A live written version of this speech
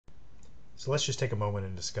So let's just take a moment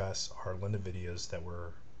and discuss our Lynda videos that we're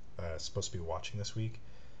supposed to be watching this week.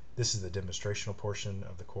 This is the demonstrational portion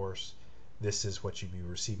of the course. This is what you'd be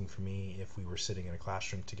receiving from me if we were sitting in a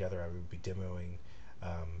classroom together. I would be demoing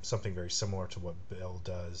something very similar to what Bill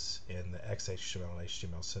does in the XHTML and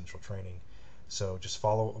HTML Central training. So just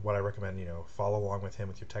follow what I recommend, follow along with him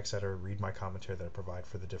with your text editor, read my commentary that I provide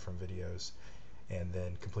for the different videos, and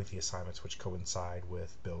then complete the assignments which coincide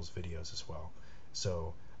with Bill's videos as well.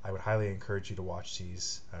 So I would highly encourage you to watch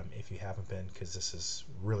these if you haven't been, because this is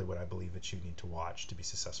really what I believe that you need to watch to be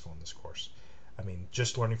successful in this course. I mean,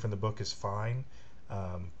 just learning from the book is fine,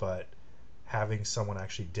 but having someone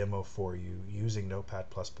actually demo for you using Notepad++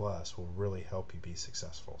 will really help you be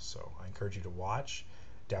successful. So I encourage you to watch,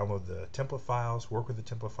 download the template files, work with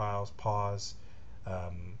the template files, pause,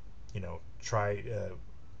 try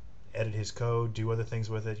edit his code, do other things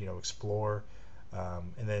with it, explore,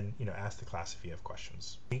 and then ask the class if you have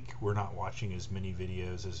questions. This week we're not watching as many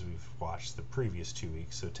videos as we've watched the previous 2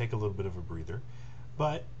 weeks, so take a little bit of a breather.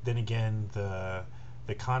 But then again, the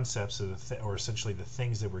concepts of or essentially the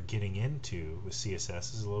things that we're getting into with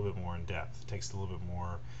CSS is a little bit more in depth. It takes a little bit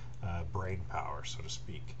more brain power, so to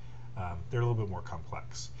speak. They're a little bit more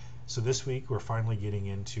complex. So this week we're finally getting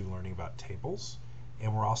into learning about tables,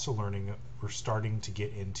 and we're starting to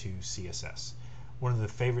get into CSS. One of the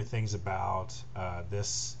favorite things about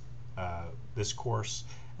this course,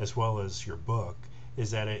 as well as your book,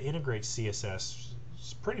 is that it integrates CSS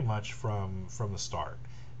pretty much from the start.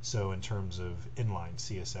 So in terms of inline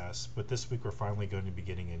CSS, but this week we're finally going to be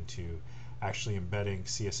getting into actually embedding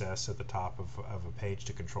CSS at the top of a page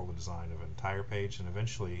to control the design of an entire page, and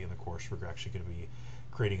eventually in the course we're actually going to be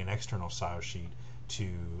creating an external style sheet to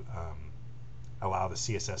allow the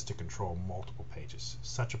CSS to control multiple pages.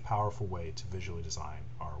 Such a powerful way to visually design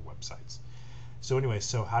our websites. So anyway,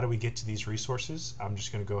 so how do we get to these resources? I'm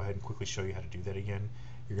just going to go ahead and quickly show you how to do that again.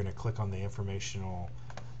 You're going to click on the informational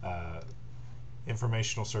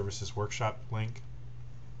services workshop link.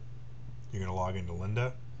 You're going to log into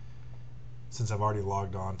Lynda. Since I've already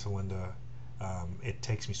logged on to Lynda, it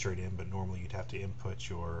takes me straight in, but normally you'd have to input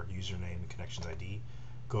your username and connections ID.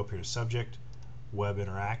 Go up here to subject, web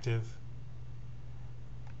interactive,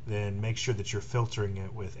 then make sure that you're filtering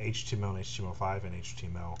it with HTML and HTML5 and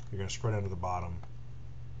HTML. You're going to scroll down to the bottom,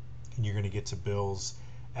 and you're going to get to Bill's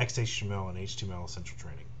XHTML and HTML Essential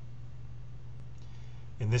Training.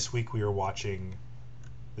 And this week we are watching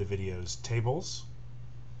the videos Tables,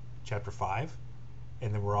 Chapter 5,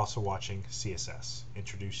 and then we're also watching CSS,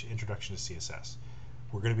 Introduction to CSS.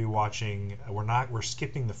 We're going to be watching, we're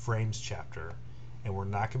skipping the Frames chapter, and we're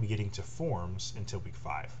not going to be getting to Forms until week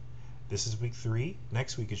 5. This is week 3.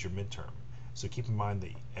 Next week is your midterm. So keep in mind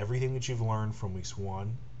that everything that you've learned from weeks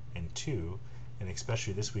 1 and 2, and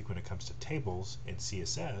especially this week when it comes to tables and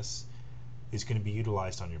CSS, is going to be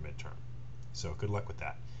utilized on your midterm. So good luck with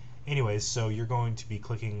that. Anyways, so you're going to be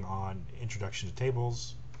clicking on Introduction to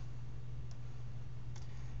Tables,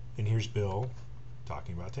 and here's Bill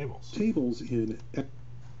talking about tables. Tables in.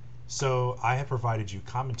 So I have provided you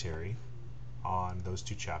commentary on those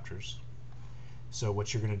 2 chapters. So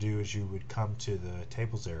what you're going to do is you would come to the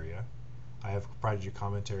tables area. I have provided you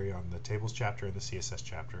commentary on the tables chapter and the CSS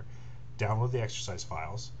chapter. Download the exercise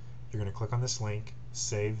files. You're going to click on this link,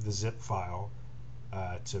 save the zip file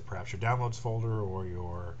to perhaps your downloads folder or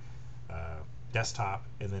your desktop,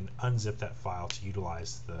 and then unzip that file to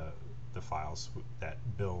utilize the files that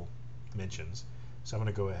Bill mentions. So I'm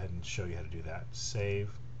going to go ahead and show you how to do that.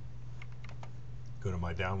 Save, go to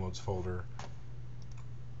my downloads folder.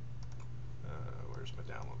 Where's my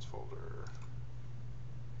downloads folder?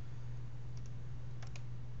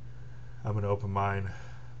 I'm going to open mine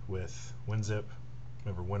with WinZip.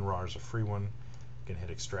 Remember, WinRAR is a free one. You can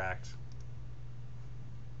hit extract.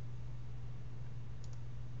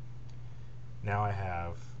 Now I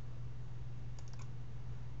have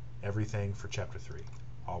everything for chapter 3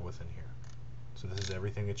 all within here. So this is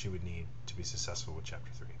everything that you would need to be successful with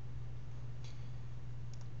chapter 3.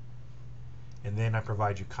 And then I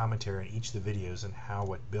provide you commentary on each of the videos and how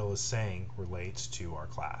what Bill is saying relates to our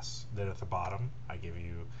class. Then at the bottom, I give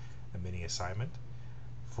you a mini assignment.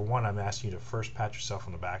 For one, I'm asking you to first pat yourself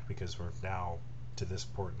on the back because we're now to this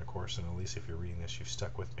point in the course, and at least if you're reading this, you've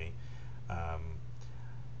stuck with me.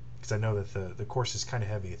 Because I know that the course is kind of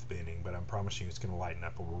heavy at the beginning, but I'm promising you it's going to lighten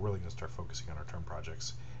up, but we're really going to start focusing on our term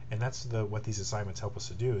projects. And that's what these assignments help us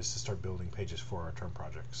to do, is to start building pages for our term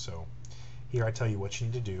projects. So here I tell you what you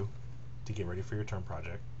need to do to get ready for your term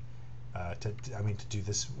project, to do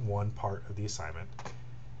this one part of the assignment.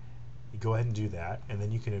 You go ahead and do that, and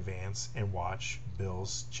then you can advance and watch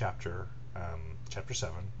Bill's chapter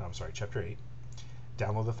 8.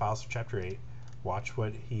 download the files for Chapter 8, watch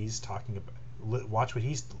what he's talking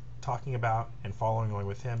about, and following along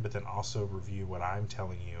with him, but then also review what I'm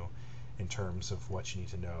telling you in terms of what you need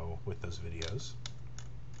to know with those videos.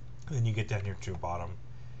 And then you get down here to the bottom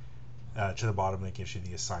that gives you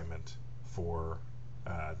the assignment for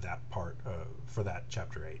that part for that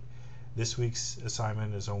Chapter 8. This week's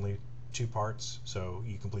assignment is only 2 parts, so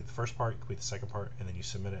you complete the first part, you complete the second part, and then you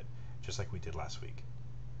submit it just like we did last week.